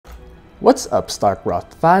What's up,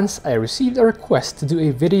 Starcraft fans? I received a request to do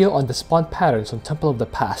a video on the spawn patterns on Temple of the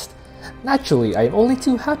Past. Naturally, I am only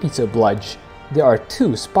too happy to oblige. There are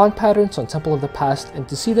two spawn patterns on Temple of the Past, and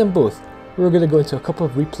to see them both, we're gonna go into a couple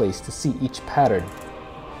of replays to see each pattern.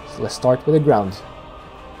 So let's start with the ground.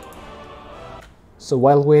 So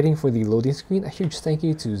while waiting for the loading screen, a huge thank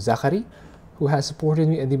you to Zachary, who has supported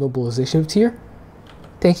me in the mobilization tier.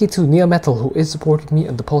 Thank you to Neometal, who is supporting me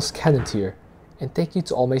on the Pulse Cannon tier. And thank you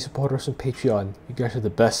to all my supporters on Patreon. You guys are the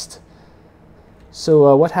best.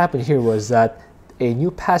 So what happened here was that a new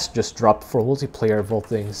patch just dropped for multiplayer of all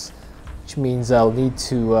things, which means I'll need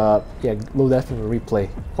to load that from a replay,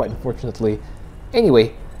 quite unfortunately.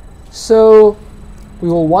 Anyway, so we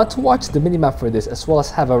will want to watch the minimap for this as well as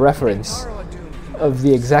have a reference of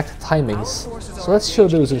the exact timings. So let's show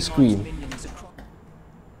those on screen.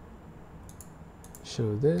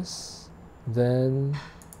 Show this, then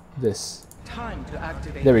this.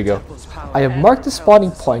 There we go. I have marked the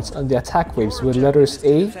spawning points on the attack waves with letters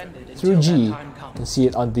A through G. You can see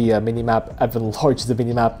it on the minimap. I've enlarged the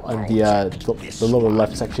minimap on the lower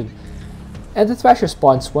left section. And the Thrasher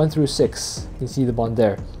spawns 1 through 6. You can see the one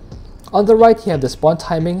there. On the right, you have the spawn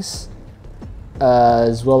timings,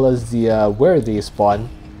 as well as the where they spawn.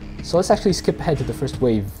 So let's actually skip ahead to the first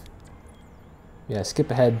wave. Yeah,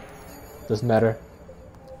 skip ahead. Doesn't matter.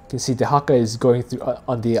 You can see the Haka is going through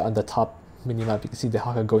on the top minimap. You can see the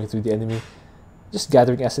Haka going through the enemy, just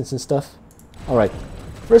gathering essence and stuff. Alright,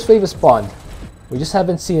 first wave is spawned. We just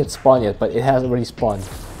haven't seen it spawn yet, but it has already spawned.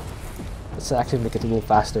 Let's actually make it a little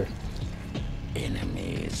faster.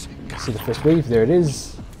 Enemies. See the first wave, there it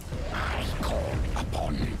is. I call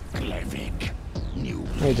upon Glevig.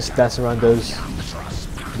 Okay, just dance around those,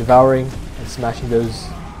 devouring and smashing those.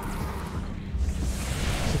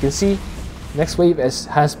 As you can see, next wave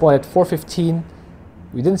has spawned at 4:15.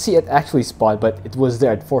 We didn't see it actually spawn, but it was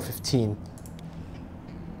there at 4:15.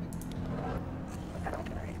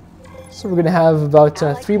 So we're gonna have about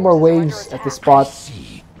 3 more waves at the spot.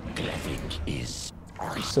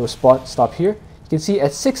 So stop here. You can see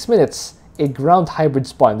at 6 minutes a ground hybrid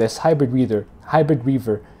spawn. This hybrid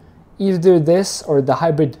reaver. Either this or the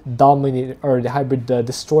hybrid dominator or the hybrid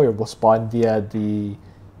destroyer will spawn. The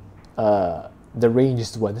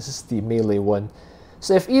ranged one. This is the melee one.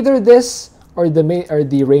 So if either this or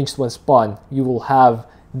the ranged one spawn, you will have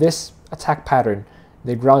this attack pattern,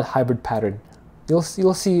 the ground hybrid pattern. You'll see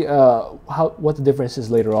what the difference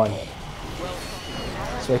is later on.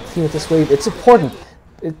 So I clean up this wave. It's important.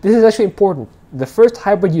 This is actually important. The first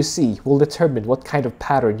hybrid you see will determine what kind of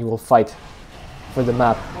pattern you will fight for the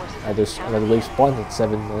map. There's another wave spawn at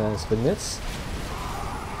 7 minutes.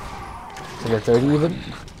 7:30 even.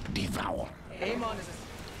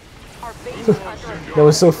 That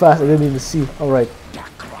was so fast, I didn't even see. Alright.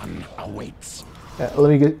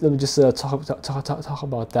 Let me just talk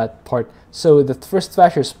about that part. So the first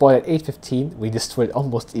Thrasher spawned at 8:15. We destroyed it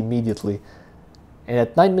almost immediately. And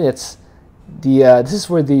at 9 minutes, this is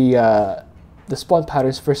where the spawn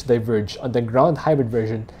patterns first diverge on the ground hybrid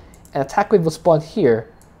version. An attack wave will spawn here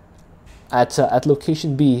at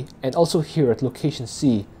location B, and also here at location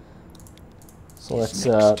C. So let's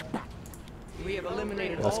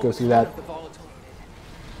go through that.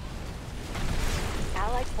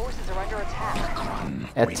 Allied forces are under attack.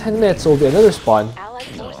 At 10 minutes, there will be another spawn. Allied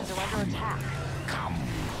forces are under attack.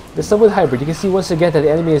 There's some with hybrid. You can see once again that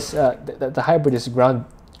the enemy is the hybrid is ground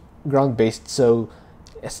based. So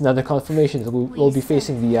it's another confirmation that we'll be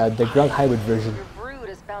facing the ground hybrid version. Your brood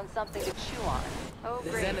has found something to chew on. Oh,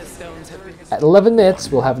 great. At 11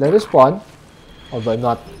 minutes, we'll have another spawn. Although I'm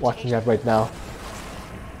not watching that right now.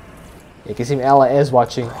 You can see my ally is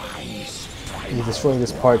watching. He's destroying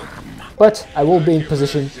this part. But I will be in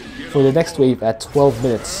position for the next wave at 12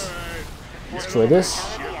 minutes. Destroy this.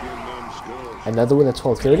 Another one at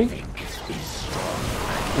 12:30.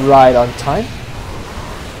 Right on time.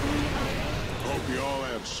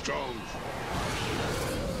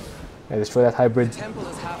 I destroy that hybrid.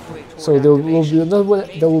 So there will be another one.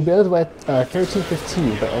 There will be another one at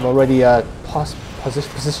 13:15. But I'm already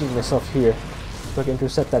positioning myself here so I can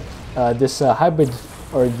intercept that this hybrid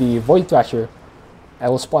or the Void Thrasher. I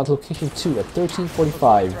will spawn at location 2 at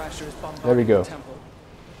 13:45. There we go.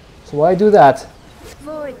 So while I do that,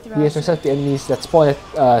 we intercept the enemies that spawn at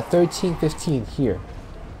 13:15 here.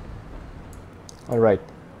 Alright.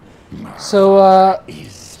 So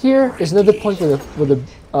here is another point where the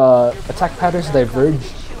attack patterns diverge.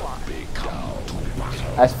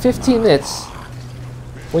 At 15 minutes,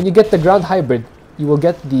 when you get the ground hybrid, you will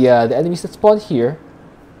get the enemies that spawn here.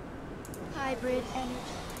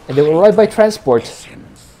 And they will arrive by transport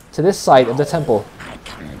to this side of the temple.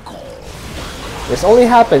 This only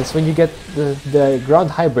happens when you get the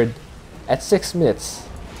ground hybrid at 6 minutes.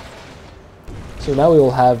 So now we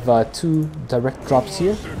will have 2 direct drops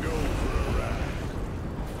here.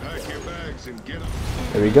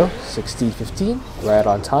 There we go, 16:15, right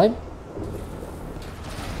on time.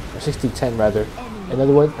 Or 16:10 rather.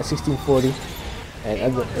 Another one at 16:40.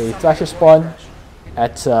 And a Thrasher spawn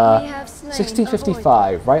at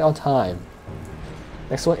 16:55, right on time.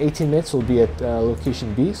 Next one, 18 minutes, will be at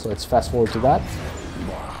location B, so let's fast forward to that.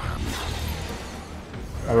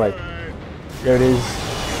 Alright, there it is.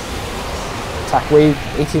 Attack wave,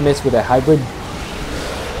 18 minutes with a hybrid.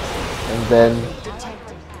 And then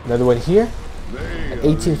another one here at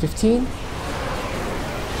 18:15.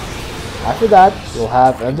 After that, we'll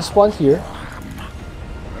have another spawn here.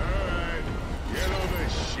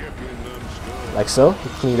 Like so, we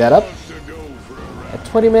clean that up. At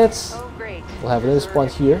 20 minutes, we'll have another spawn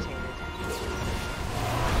here.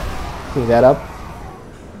 Clean that up.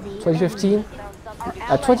 2015.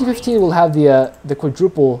 At 2015, we'll have the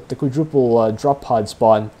quadruple drop pod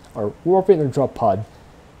spawn, or warp in or drop pod.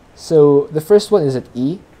 So the first one is at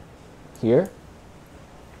E, here.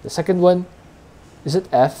 The second one is at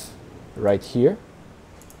F, right here.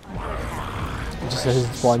 It just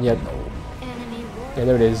hasn't spawned yet. Yeah,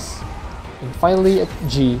 there it is. And finally at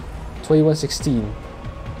G, 2116.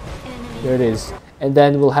 There it is. And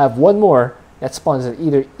then we'll have one more that spawns at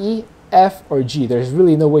either E, F, or G. There's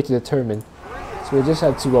really no way to determine. So we just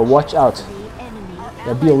have to watch out.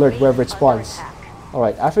 Be alert wherever it spawns.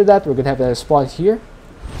 Alright, after that we're going to have another spawn here.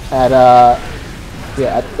 At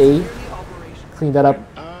at A. Clean that up.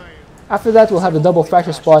 After that we'll have the double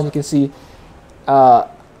Thrasher spawn. You can see an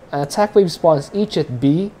attack wave spawns each at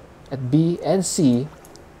B and C.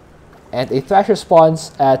 And a Thrasher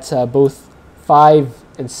spawns at both 5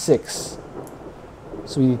 and 6.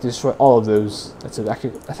 So we need to destroy all of those. That's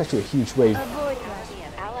actually a huge wave.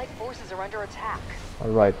 Allied forces are under attack.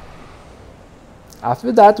 Alright.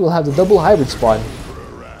 After that, we'll have the double hybrid spawn.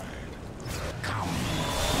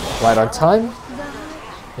 Right on time.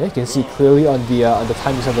 Yeah, you can see clearly on the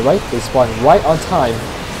timings on the right, they spawn right on time.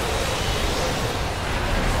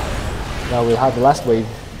 Now we'll have the last wave.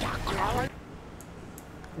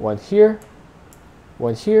 One here,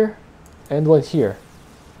 and one here.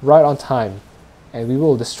 Right on time. And we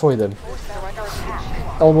will destroy them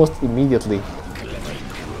almost immediately.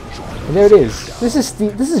 And there it is. This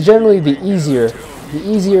is generally the easier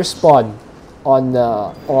spawn on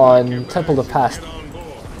Temple of the Past.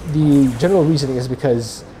 The general reasoning is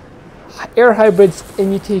because air hybrids and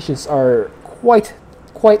mutations are quite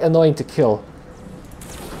annoying to kill.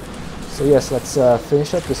 So yes, let's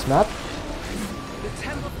finish up this map.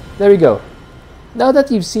 There we go. Now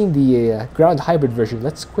that you've seen the ground hybrid version,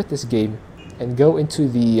 let's quit this game and go into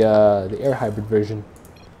the air hybrid version.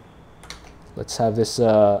 Let's have this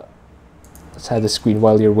screen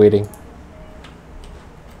while you're waiting.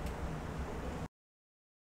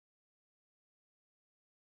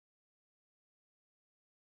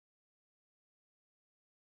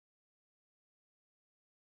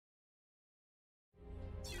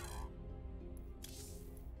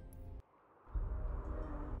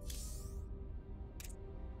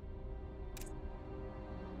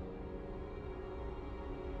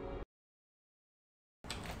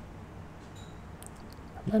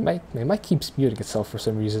 My mic keeps muting itself for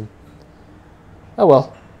some reason. Oh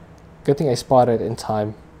well. Good thing I spotted it in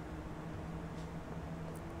time.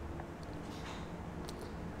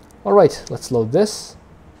 Alright, let's load this.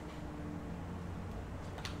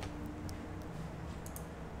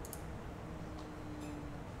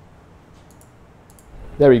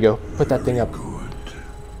 There we go. Put that thing up.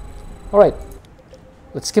 Alright.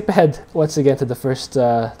 Let's skip ahead once again to the first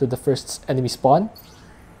enemy spawn.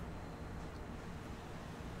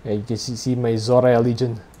 Yeah, you can see my Zoraya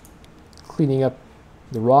Legion cleaning up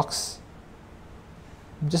the rocks,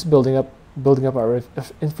 just building up our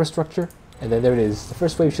infrastructure, and then there it is. The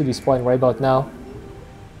first wave should be spawning right about now.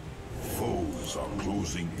 Foes are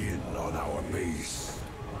closing in on our base.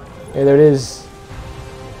 Yeah, there it is.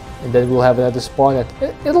 And then we'll have another spawn.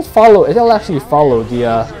 It'll actually follow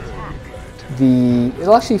the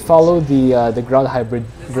ground hybrid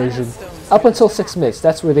version up until 6 minutes.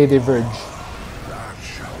 That's where they diverge.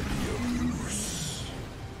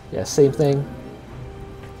 Yeah, same thing.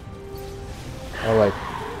 Alright.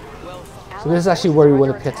 So this is actually where we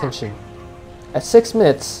want to pay attention. At 6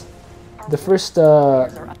 minutes, the first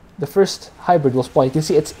hybrid will spawn. You can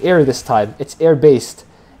see it's air this time. It's air-based.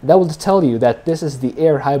 That will tell you that this is the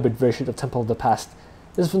air hybrid version of Temple of the Past.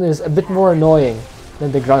 This one is a bit more annoying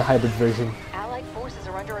than the ground hybrid version. Allied forces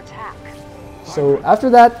are under attack. So after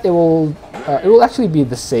that, it will it will actually be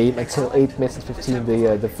the same until 8 minutes and 15.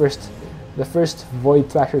 The first Void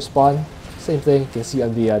Thrasher spawn, same thing. You can see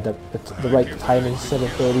on the right timing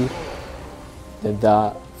 7:30. Then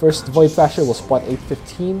the first Void Thrasher will spawn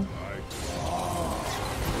 8:15.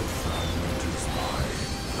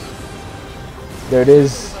 There it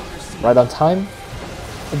is, right on time.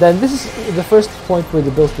 And then this is the first point where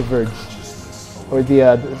the builds diverge, or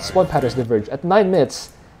the spawn patterns diverge. At 9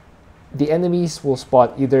 minutes, the enemies will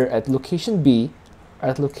spawn either at location B or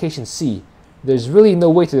at location C. There's really no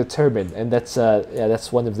way to determine, and that's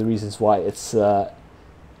one of the reasons why it's a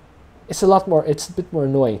bit more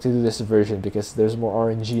annoying to do this version, because there's more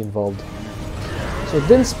RNG involved. So it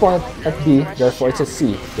didn't spawn at B, therefore it's at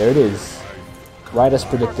C. There it is, right as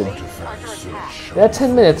predicted. At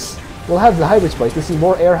 10 minutes, we'll have the hybrid spikes. You see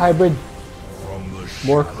more air hybrid,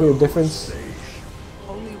 more clear difference.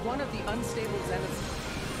 Only one of the unstable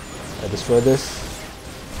zeniths. I destroy this.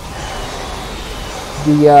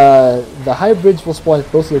 The hybrids will spawn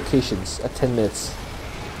at both locations at 10 minutes.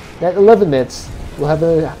 At 11 minutes, we'll have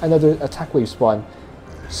another attack wave spawn.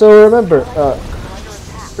 So remember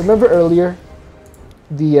earlier,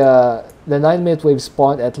 the 9-minute wave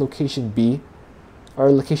spawned at location B, or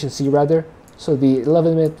location C rather. So the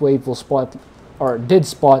 11-minute wave will spawn, or did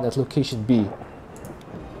spawn at location B.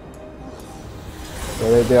 So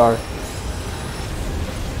there they are.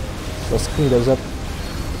 Let's clean those up.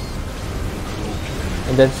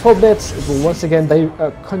 And then 12 minutes, it will once again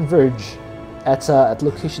converge at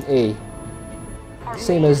location A,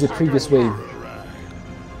 same as the previous wave.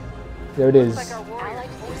 There it is.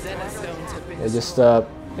 Just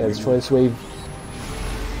destroy this wave.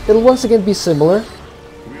 It'll once again be similar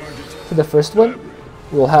to the first one.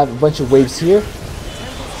 We'll have a bunch of waves here,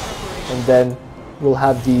 and then we'll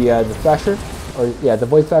have the Thrasher, or yeah, the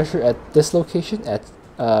Void Thrasher at this location at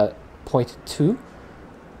point 2.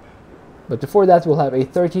 But before that, we'll have a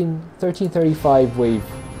 1335 wave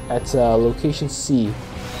at location C.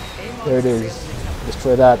 There it is.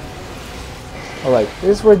 Destroy that. Alright,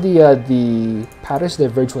 this is where the patterns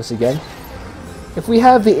diverge once again. If we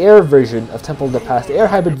have the air version of Temple of the Past, the air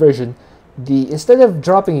hybrid version, instead of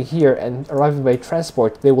dropping here and arriving by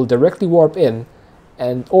transport, they will directly warp in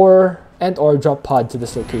and or drop pod to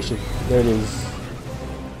this location. There it is.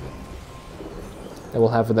 And we'll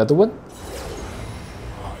have another one.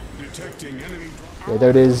 Yeah,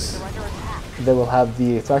 there it is. And then we'll have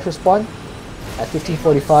the Thrasher spawn at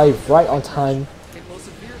 15:45, right on time.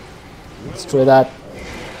 Destroy that.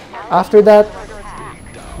 After that,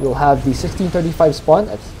 we'll have the 16:35 spawn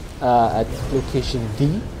at location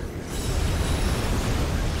D.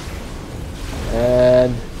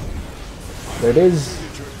 And there it is.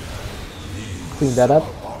 Clean that up.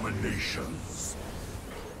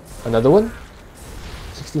 Another one.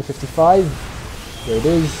 16:55. There it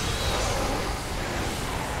is.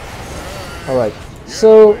 Alright,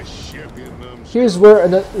 so here's where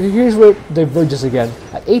it diverges again.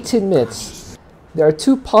 At 18 minutes, there are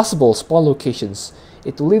two possible spawn locations.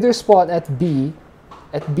 It will either spawn at B,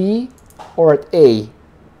 or at A.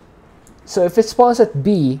 So if it spawns at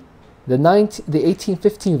B, the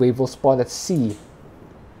 1815 wave will spawn at C.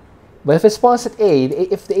 But if it spawns at A,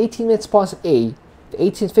 if the 18 minutes spawns at A, the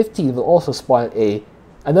 1815 will also spawn at A.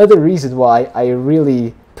 Another reason why I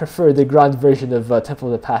really prefer the ground version of Temple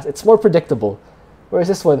of the Past. It's more predictable, whereas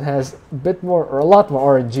this one has a bit more, or a lot more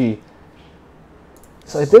RNG.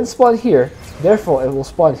 So it didn't spawn here, therefore it will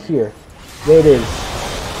spawn here. There it is.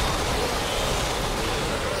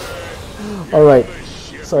 Alright,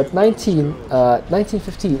 so at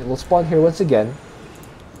 19:15 it will spawn here once again.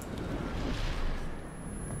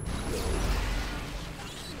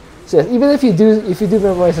 So yes, even if you do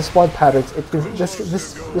memorize the spawn patterns,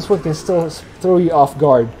 this one can still throw you off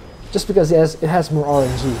guard, just because it has more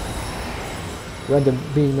RNG. Random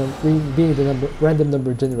being the random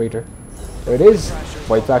number generator. There it is.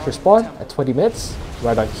 Void Thrasher spawn at 20 minutes,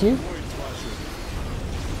 right on cue.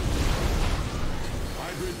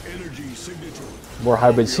 More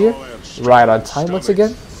hybrids here, right on time once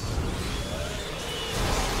again.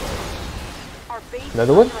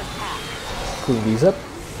 Another one. Clean these up.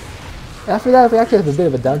 After that, we actually have a bit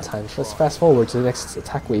of a downtime, so let's fast forward to the next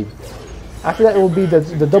attack wave. After that, it will be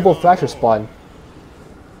the double Thrasher spawn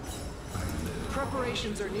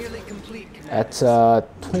Preparations are nearly complete. at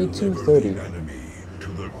 22:30.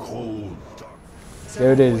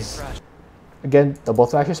 There it is. Again, double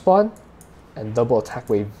Thrasher spawn and double attack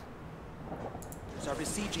wave.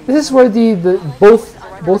 This is where both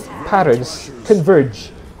patterns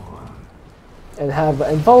converge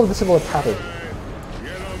and follow the similar pattern.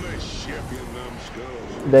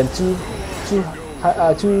 Then two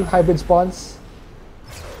hybrid spawns.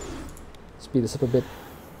 speed this up a bit.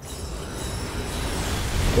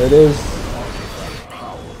 There it is.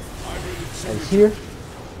 And here,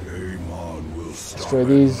 destroy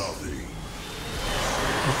these.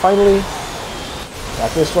 And finally,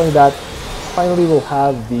 after destroying that, finally we'll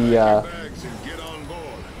have the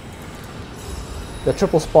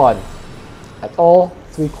triple spawn at all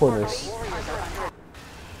 3 corners.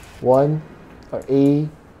 1 or A,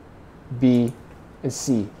 B, and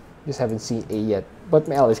C. Just haven't seen A yet, but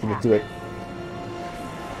my ally is gonna do it.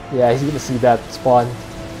 Yeah, he's gonna see that spawn,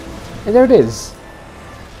 and there it is.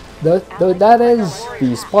 That is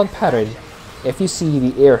the spawn pattern. If you see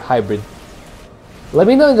the air hybrid, let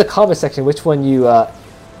me know in the comment section which one you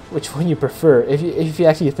prefer. If you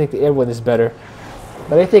actually think the air one is better,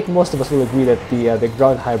 but I think most of us will agree that the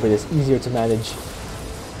ground hybrid is easier to manage.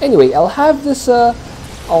 Anyway, I'll have this.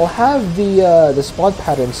 I'll have the spawn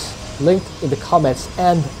patterns linked in the comments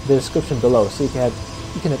and the description below, so you can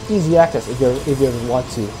have easy access if you ever want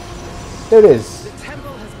to. There it is.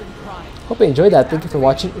 Hope you enjoyed that. Thank you for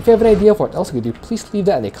watching. If you have an idea of what else we could do, please leave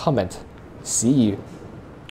that in a comment. See you.